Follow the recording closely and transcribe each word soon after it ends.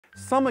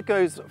Summer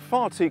goes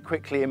far too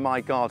quickly in my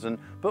garden,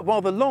 but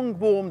while the long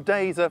warm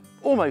days are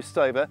almost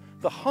over,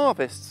 the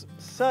harvests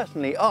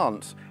certainly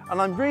aren't,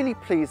 and I'm really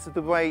pleased with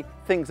the way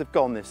things have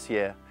gone this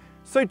year.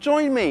 So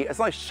join me as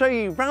I show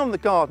you round the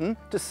garden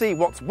to see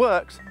what's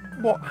worked,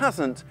 what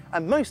hasn't,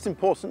 and most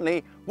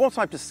importantly, what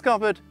I've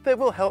discovered that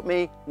will help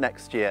me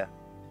next year.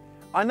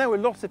 I know a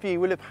lot of you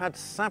will have had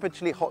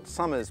savagely hot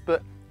summers,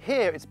 but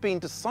here it's been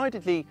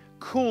decidedly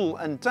cool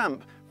and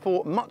damp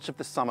for much of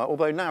the summer,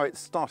 although now it's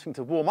starting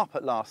to warm up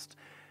at last.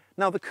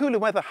 Now the cooler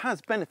weather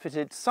has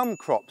benefited some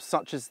crops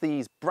such as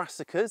these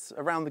brassicas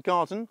around the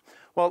garden,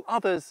 while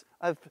others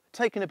have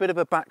taken a bit of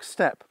a back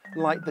step,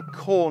 like the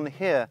corn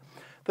here.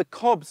 The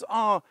cobs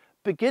are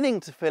beginning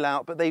to fill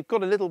out, but they've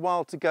got a little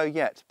while to go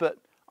yet, but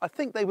I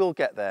think they will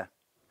get there.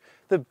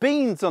 The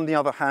beans, on the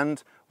other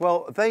hand,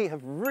 well, they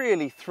have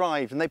really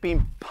thrived and they've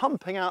been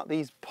pumping out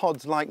these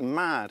pods like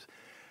mad.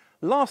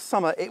 Last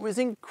summer it was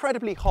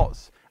incredibly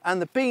hot and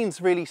the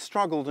beans really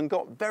struggled and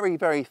got very,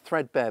 very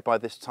threadbare by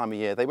this time of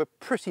year. They were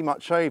pretty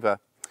much over.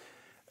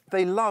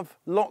 They love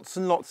lots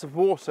and lots of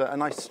water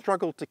and I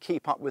struggled to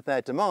keep up with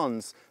their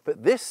demands.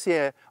 But this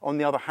year, on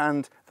the other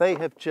hand, they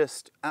have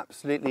just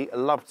absolutely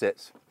loved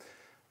it.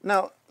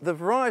 Now, the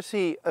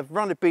variety of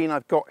runner bean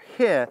I've got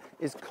here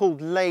is called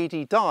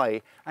Lady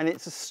Di, and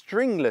it's a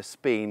stringless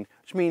bean,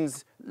 which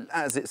means,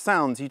 as it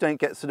sounds, you don't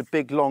get sort of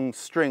big long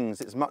strings.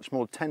 It's much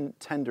more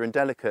tender and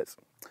delicate.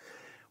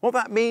 What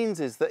that means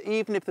is that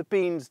even if the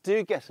beans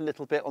do get a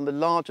little bit on the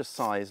larger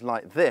size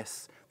like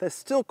this, they're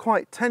still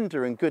quite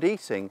tender and good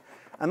eating.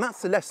 And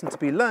that's a lesson to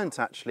be learnt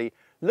actually.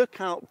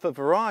 Look out for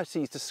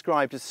varieties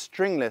described as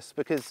stringless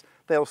because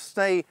they'll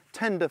stay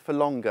tender for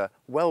longer,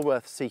 well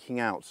worth seeking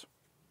out.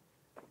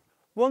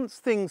 Once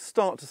things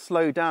start to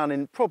slow down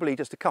in probably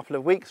just a couple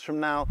of weeks from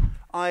now,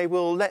 I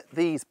will let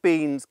these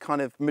beans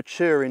kind of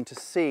mature into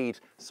seed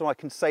so I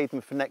can save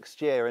them for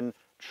next year and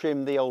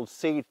trim the old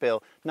seed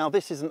bill. Now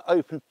this is an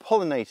open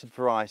pollinated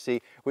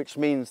variety, which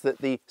means that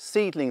the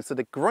seedlings that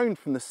are grown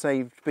from the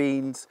saved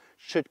beans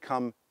should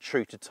come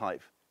true to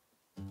type.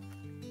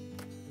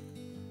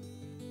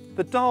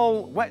 The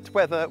dull, wet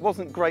weather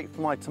wasn't great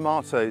for my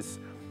tomatoes.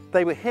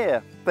 They were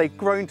here, they'd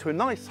grown to a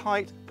nice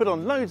height, put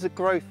on loads of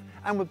growth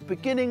and were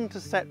beginning to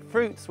set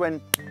fruits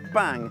when,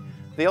 bang,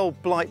 the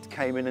old blight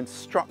came in and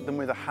struck them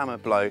with a hammer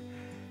blow.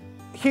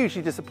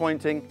 Hugely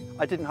disappointing.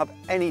 I didn't have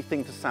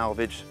anything to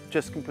salvage,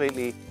 just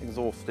completely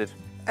exhausted.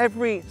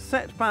 Every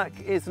setback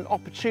is an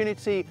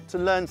opportunity to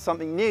learn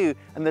something new,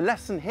 and the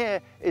lesson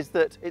here is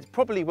that it's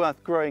probably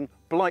worth growing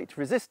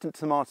blight-resistant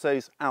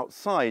tomatoes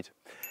outside.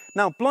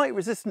 Now,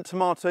 blight-resistant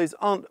tomatoes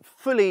aren't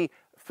fully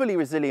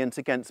resilient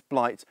against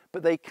blight,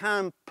 but they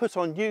can put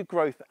on new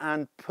growth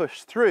and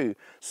push through.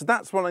 So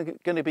that's what I'm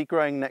going to be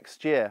growing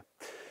next year.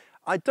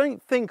 I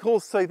don't think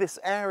also this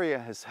area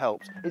has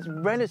helped. It's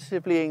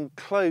relatively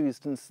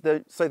enclosed and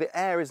so the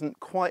air isn't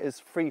quite as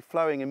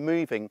free-flowing and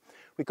moving.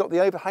 We've got the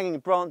overhanging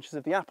branches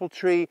of the apple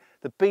tree,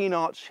 the bean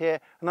arch here,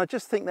 and I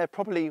just think there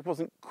probably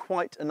wasn't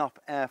quite enough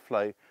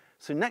airflow.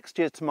 So next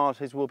year's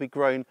tomatoes will be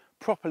grown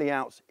properly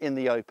out in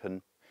the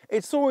open.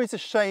 It's always a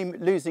shame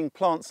losing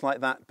plants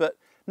like that, but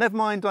never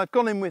mind, I've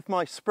gone in with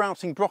my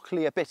sprouting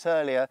broccoli a bit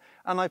earlier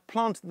and I've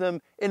planted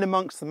them in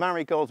amongst the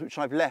marigolds which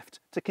I've left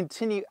to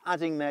continue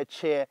adding their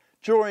cheer,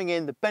 drawing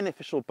in the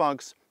beneficial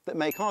bugs that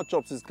make our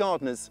jobs as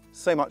gardeners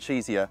so much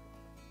easier.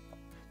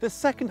 The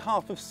second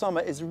half of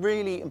summer is a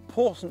really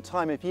important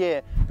time of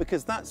year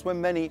because that's when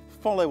many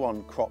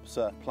follow-on crops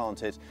are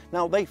planted.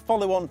 Now they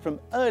follow on from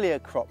earlier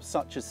crops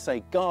such as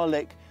say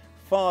garlic,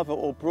 fava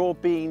or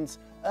broad beans,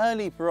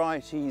 early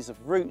varieties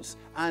of roots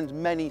and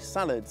many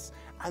salads.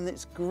 And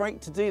it's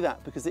great to do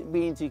that because it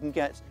means you can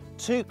get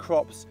 2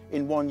 crops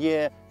in 1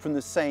 year from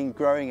the same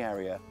growing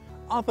area.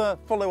 Other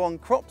follow-on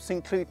crops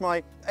include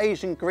my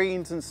Asian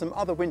greens and some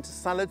other winter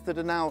salads that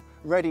are now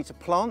ready to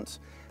plant,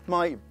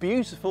 my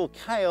beautiful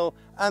kale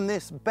and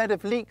this bed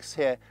of leeks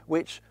here,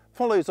 which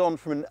follows on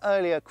from an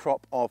earlier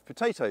crop of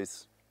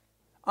potatoes.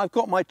 I've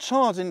got my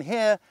chard in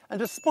here, and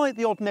despite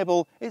the odd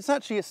nibble, it's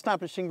actually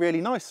establishing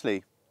really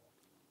nicely.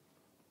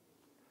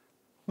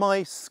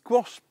 My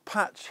squash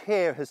patch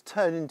here has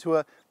turned into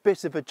a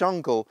bit of a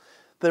jungle.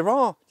 There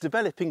are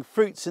developing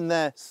fruits in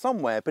there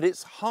somewhere, but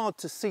it's hard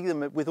to see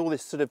them with all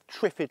this sort of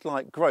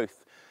triffid-like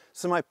growth.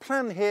 So my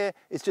plan here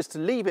is just to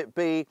leave it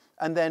be,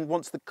 and then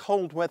once the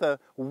cold weather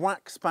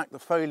whacks back the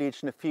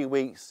foliage in a few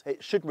weeks,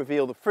 it should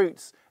reveal the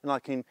fruits and I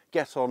can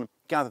get on,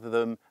 gather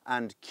them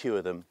and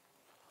cure them.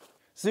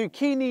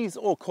 Zucchinis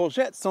or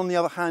courgettes, on the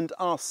other hand,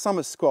 are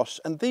summer squash,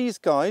 and these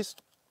guys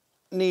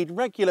need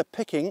regular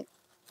picking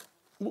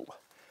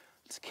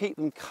to keep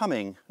them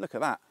coming. Look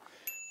at that.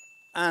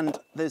 And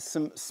there's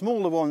some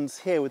smaller ones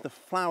here with the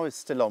flowers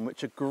still on,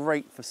 which are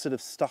great for sort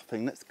of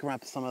stuffing. Let's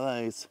grab some of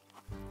those.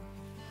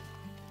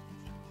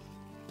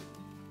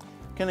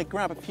 Gonna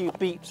grab a few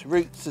beet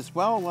roots as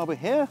well while we're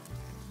here.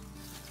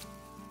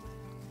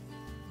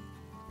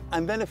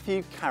 And then a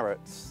few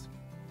carrots.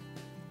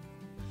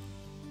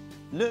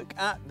 Look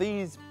at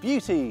these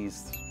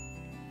beauties.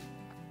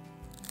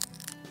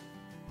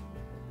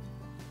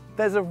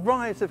 There's a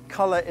riot of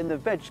colour in the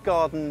veg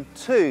garden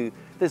too.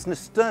 There's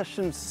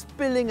nasturtiums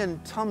spilling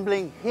and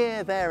tumbling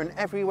here, there and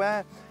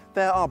everywhere.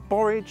 There are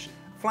borage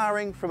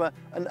flowering from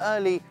an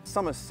early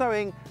summer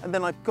sowing, and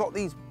then I've got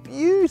these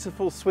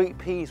beautiful sweet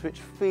peas which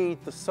feed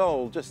the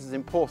soul, just as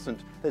important.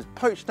 There's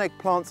poached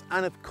eggplants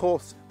and of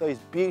course those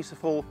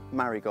beautiful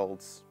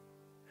marigolds.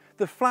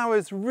 The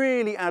flowers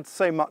really add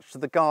so much to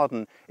the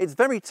garden. It's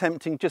very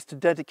tempting just to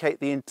dedicate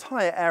the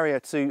entire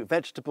area to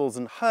vegetables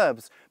and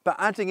herbs, but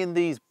adding in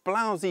these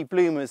blousy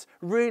bloomers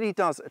really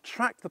does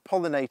attract the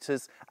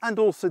pollinators and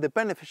also the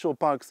beneficial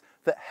bugs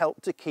that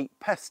help to keep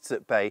pests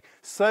at bay.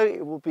 So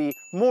it will be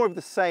more of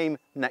the same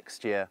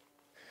next year.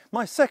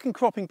 My second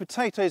cropping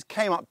potatoes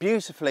came up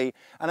beautifully,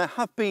 and I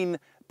have been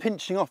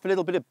pinching off a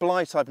little bit of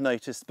blight I've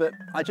noticed, but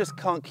I just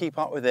can't keep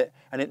up with it,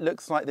 and it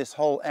looks like this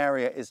whole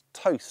area is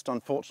toast,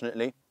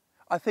 unfortunately.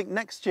 I think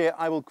next year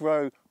I will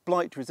grow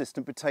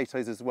blight-resistant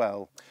potatoes as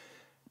well.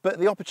 But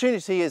the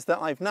opportunity is that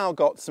I've now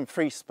got some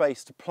free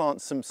space to plant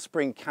some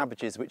spring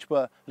cabbages which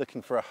were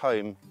looking for a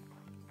home.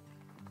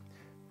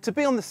 To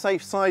be on the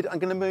safe side, I'm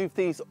going to move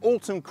these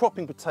autumn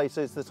cropping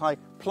potatoes that I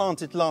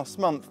planted last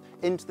month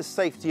into the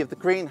safety of the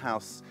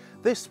greenhouse.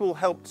 This will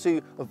help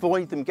to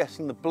avoid them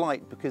getting the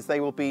blight because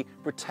they will be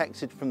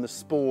protected from the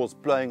spores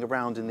blowing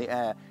around in the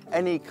air.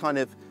 Any kind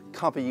of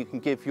cover you can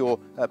give your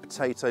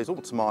potatoes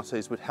or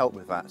tomatoes would help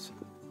with that.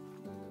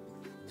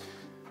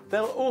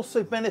 They'll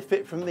also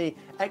benefit from the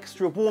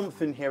extra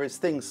warmth in here as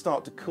things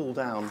start to cool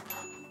down.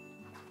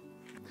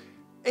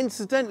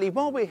 Incidentally,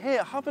 while we're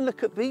here, have a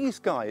look at these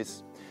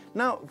guys.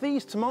 Now,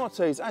 these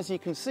tomatoes, as you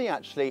can see,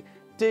 actually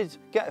did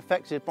get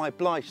affected by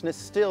blight and are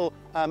still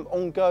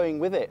ongoing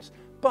with it.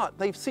 But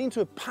they've seemed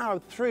to have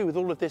powered through with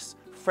all of this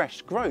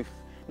fresh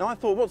growth. Now, I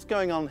thought, what's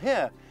going on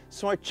here?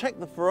 So I checked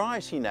the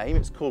variety name,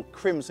 it's called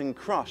Crimson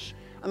Crush,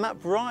 and that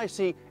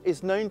variety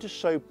is known to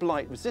show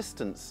blight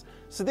resistance.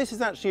 So this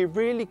is actually a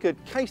really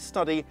good case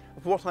study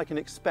of what I can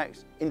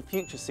expect in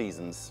future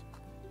seasons.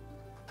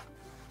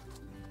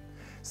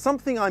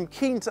 Something I'm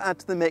keen to add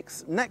to the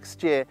mix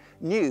next year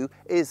new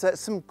is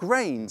some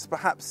grains,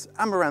 perhaps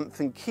amaranth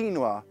and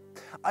quinoa.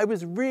 I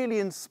was really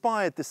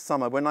inspired this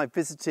summer when I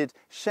visited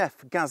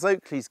chef Gaz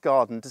Oakley's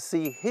garden to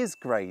see his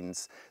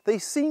grains. They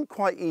seem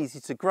quite easy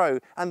to grow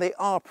and they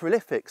are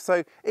prolific,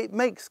 so it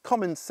makes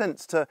common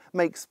sense to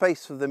make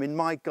space for them in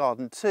my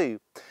garden too.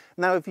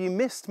 Now, if you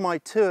missed my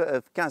tour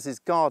of Gaz's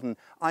garden,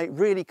 I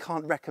really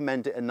can't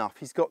recommend it enough.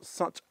 He's got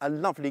such a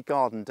lovely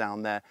garden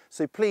down there,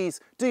 so please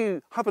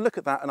do have a look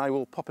at that and I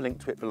will pop a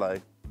link to it below.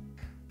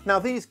 Now,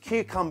 these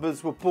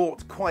cucumbers were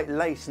bought quite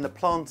late in the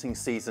planting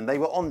season. They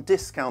were on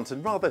discount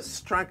and rather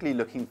straggly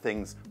looking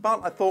things,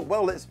 but I thought,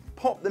 well, let's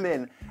pop them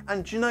in.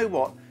 And do you know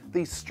what?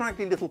 These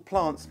straggly little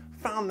plants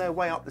found their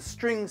way up the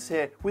strings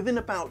here within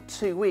about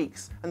 2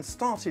 weeks and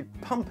started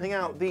pumping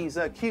out these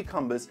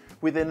cucumbers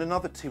within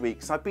another 2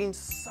 weeks. I've been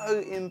so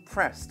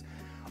impressed.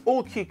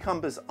 All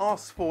cucumbers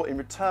ask for in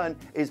return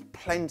is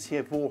plenty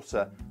of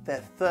water.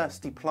 They're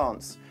thirsty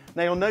plants.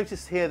 Now, you'll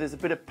notice here there's a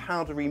bit of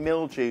powdery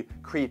mildew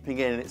creeping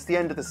in, and it's the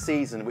end of the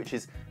season, which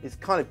is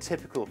kind of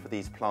typical for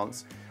these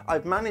plants.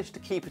 I've managed to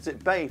keep it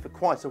at bay for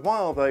quite a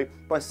while though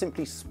by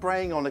simply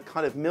spraying on a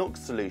kind of milk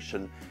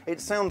solution. It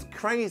sounds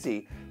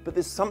crazy, but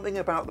there's something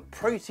about the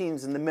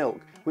proteins in the milk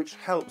which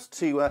helps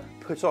to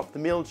put off the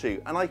mildew,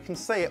 and I can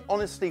say it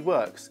honestly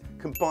works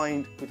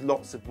combined with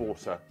lots of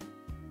water.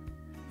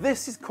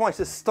 This is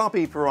quite a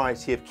stubby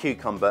variety of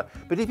cucumber,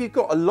 but if you've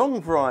got a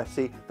long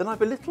variety, then I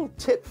have a little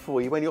tip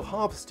for you when you're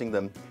harvesting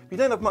them. If you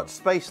don't have much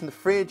space in the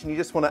fridge and you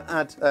just want to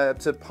add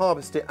to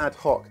harvest it ad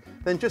hoc,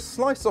 then just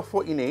slice off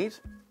what you need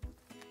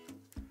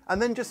and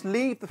then just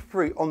leave the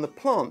fruit on the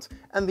plant,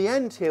 and the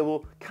end here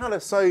will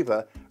callus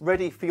over,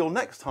 ready for your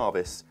next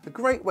harvest. A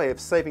great way of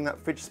saving that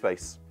fridge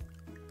space.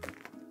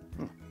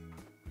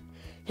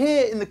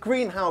 Here in the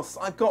greenhouse,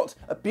 I've got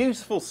a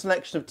beautiful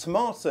selection of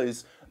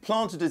tomatoes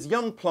planted as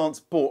young plants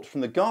bought from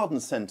the garden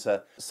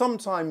centre.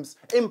 Sometimes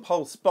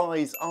impulse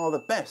buys are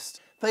the best.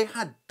 They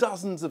had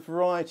dozens of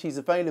varieties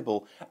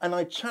available, and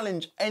I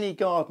challenge any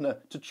gardener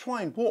to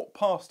try and walk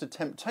past a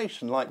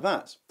temptation like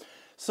that.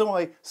 So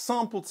I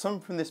sampled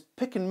some from this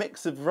pick and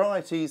mix of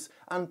varieties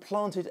and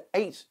planted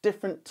 8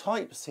 different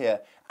types here,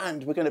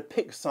 and we're going to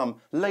pick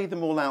some, lay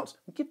them all out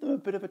and give them a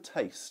bit of a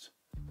taste.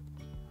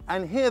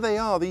 And here they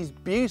are, these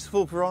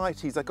beautiful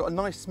varieties. I've got a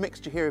nice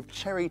mixture here of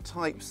cherry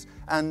types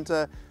and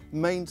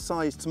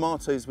main-sized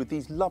tomatoes with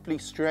these lovely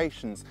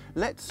striations.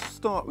 Let's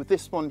start with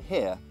this one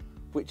here,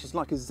 which is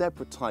like a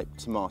zebra-type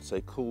tomato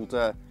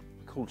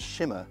called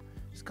Shimmer.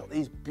 It's got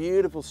these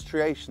beautiful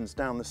striations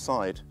down the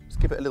side. Let's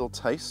give it a little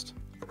taste.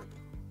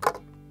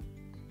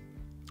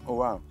 Oh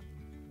wow,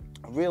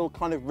 a real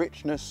kind of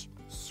richness,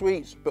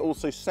 sweet but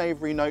also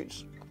savoury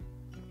notes,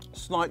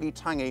 slightly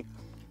tangy.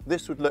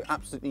 This would look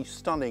absolutely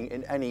stunning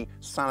in any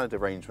salad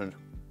arrangement.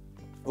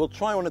 We'll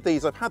try one of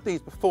these. I've had these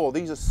before.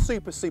 These are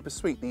super, super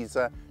sweet, these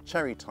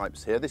cherry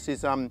types here. This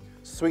is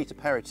sweet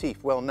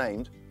aperitif, well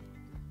named.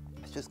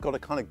 It's just got a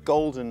kind of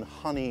golden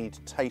honeyed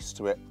taste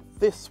to it.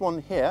 This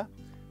one here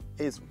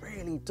is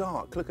really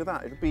dark. Look at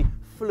that. It would be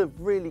full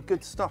of really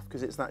good stuff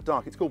because it's that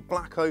dark. It's called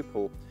Black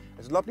Opal.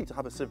 It's lovely to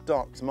have a sort of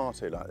dark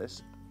tomato like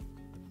this.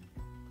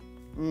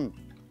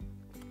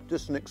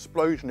 Just an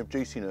explosion of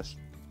juiciness.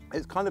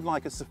 It's kind of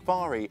like a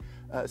safari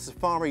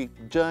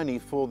journey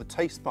for the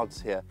taste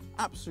buds here.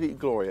 Absolutely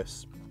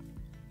glorious.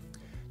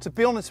 To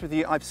be honest with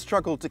you, I've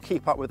struggled to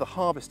keep up with the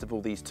harvest of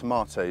all these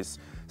tomatoes.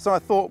 So I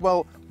thought,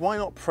 well, why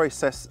not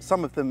process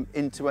some of them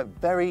into a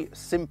very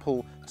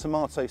simple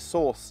tomato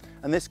sauce?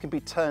 And this can be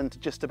turned to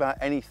just about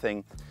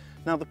anything.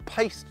 Now, the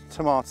paste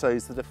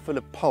tomatoes that are full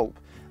of pulp,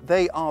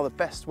 they are the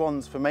best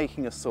ones for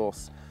making a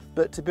sauce.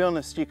 But to be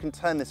honest, you can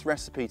turn this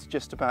recipe to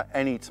just about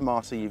any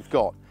tomato you've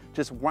got.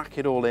 Just whack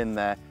it all in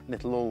there and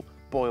it'll all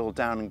boil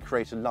down and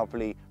create a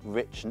lovely,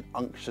 rich and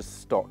unctuous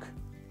stock.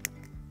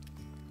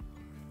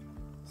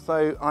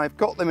 So I've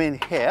got them in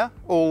here,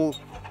 all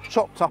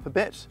chopped up a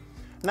bit.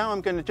 Now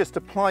I'm going to just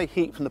apply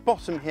heat from the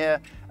bottom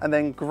here and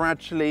then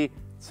gradually,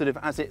 sort of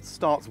as it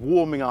starts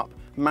warming up,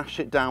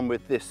 mash it down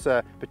with this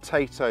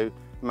potato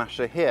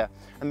masher here.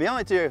 And the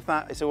idea of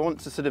that is I want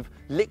to sort of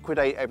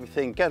liquidate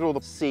everything, get all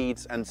the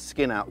seeds and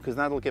skin out, because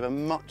that'll give a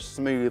much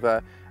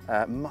smoother,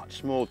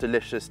 much more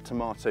delicious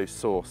tomato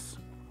sauce.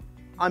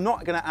 I'm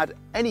not going to add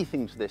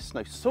anything to this,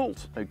 no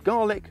salt, no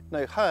garlic,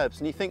 no herbs,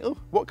 and you think, oh,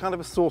 what kind of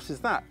a sauce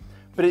is that?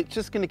 But it's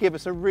just going to give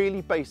us a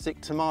really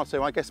basic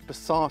tomato, I guess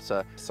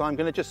passata. So I'm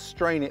going to just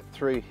strain it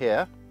through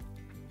here.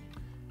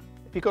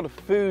 If you've got a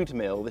food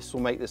mill, this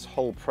will make this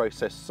whole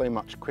process so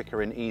much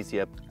quicker and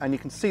easier. And you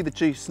can see the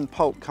juice and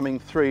pulp coming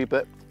through,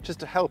 but just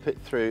to help it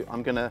through,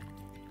 I'm going to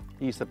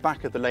use the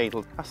back of the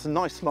ladle. That's a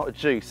nice lot of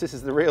juice. This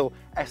is the real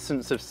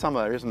essence of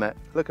summer, isn't it?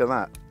 Look at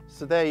that.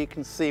 So there you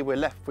can see we're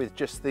left with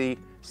just the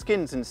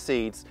skins and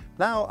seeds.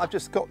 Now I've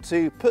just got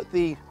to put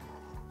the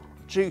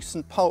juice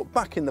and pulp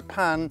back in the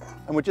pan,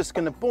 and we're just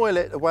going to boil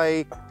it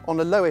away on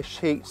a lowish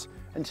heat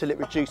until it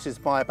reduces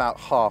by about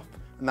half,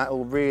 and that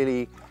will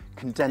really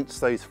condense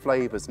those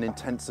flavours and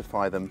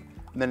intensify them,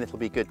 and then it'll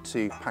be good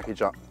to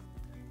package up.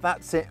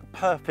 That's it,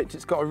 perfect.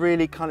 It's got a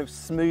really kind of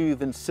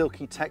smooth and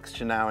silky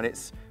texture now, and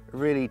it's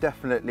really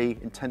definitely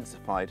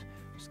intensified.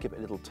 Just give it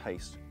a little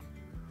taste.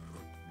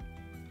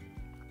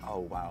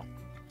 Oh wow,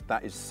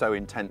 that is so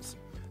intense.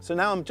 So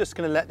now I'm just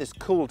going to let this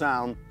cool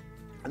down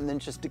and then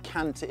just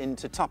decant it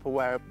into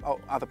Tupperware or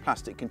other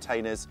plastic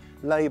containers,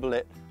 label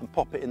it and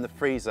pop it in the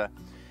freezer.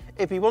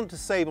 If you want to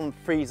save on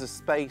freezer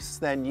space,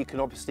 then you can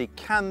obviously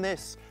can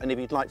this, and if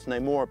you'd like to know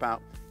more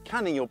about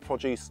canning your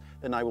produce,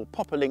 then I will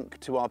pop a link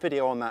to our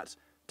video on that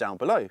down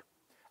below.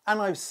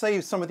 And I've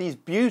saved some of these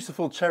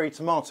beautiful cherry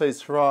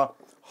tomatoes for our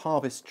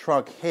harvest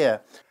trug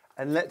here.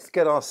 And let's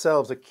get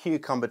ourselves a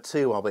cucumber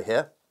too while we're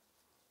here.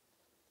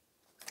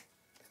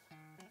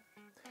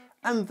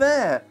 And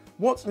there!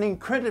 What an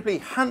incredibly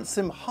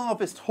handsome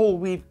harvest haul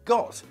we've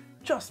got.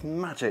 Just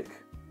magic.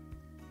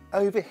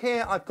 Over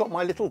here I've got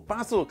my little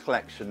basil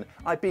collection.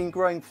 I've been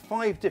growing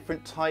 5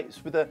 different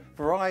types with a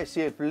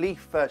variety of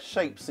leaf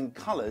shapes and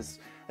colours.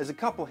 There's a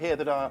couple here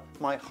that are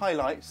my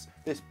highlights.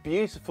 This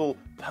beautiful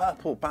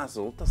purple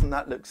basil, doesn't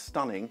that look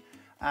stunning?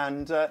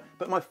 And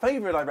but my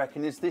favourite, I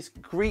reckon, is this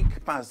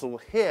Greek basil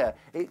here.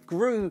 It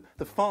grew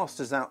the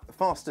fastest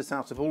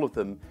out of all of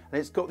them, and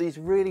it's got these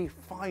really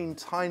fine,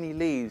 tiny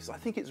leaves. I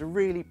think it's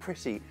really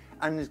pretty,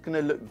 and it's going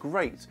to look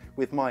great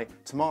with my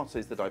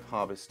tomatoes that I've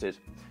harvested.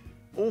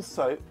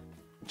 Also,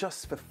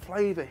 just for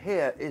flavour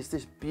here, is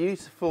this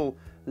beautiful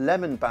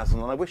lemon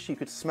basil, and I wish you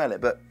could smell it,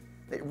 but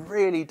it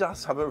really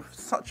does have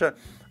such a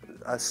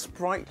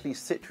sprightly,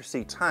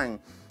 citrusy tang.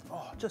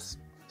 Oh, just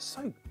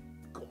so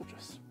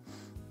gorgeous.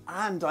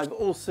 And I've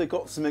also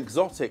got some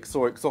exotics,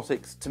 or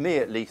exotics to me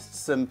at least,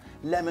 some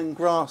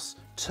lemongrass,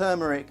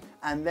 turmeric,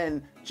 and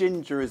then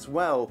ginger as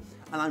well.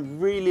 And I'm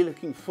really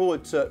looking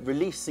forward to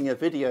releasing a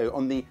video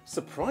on the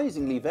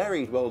surprisingly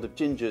varied world of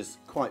gingers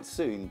quite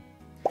soon.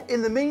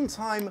 In the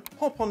meantime,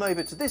 hop on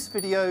over to this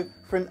video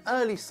for an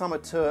early summer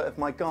tour of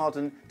my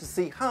garden to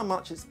see how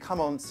much it's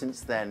come on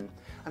since then.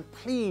 And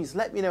please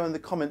let me know in the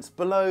comments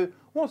below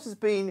what has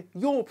been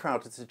your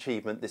proudest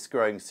achievement this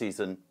growing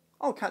season.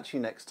 I'll catch you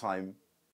next time.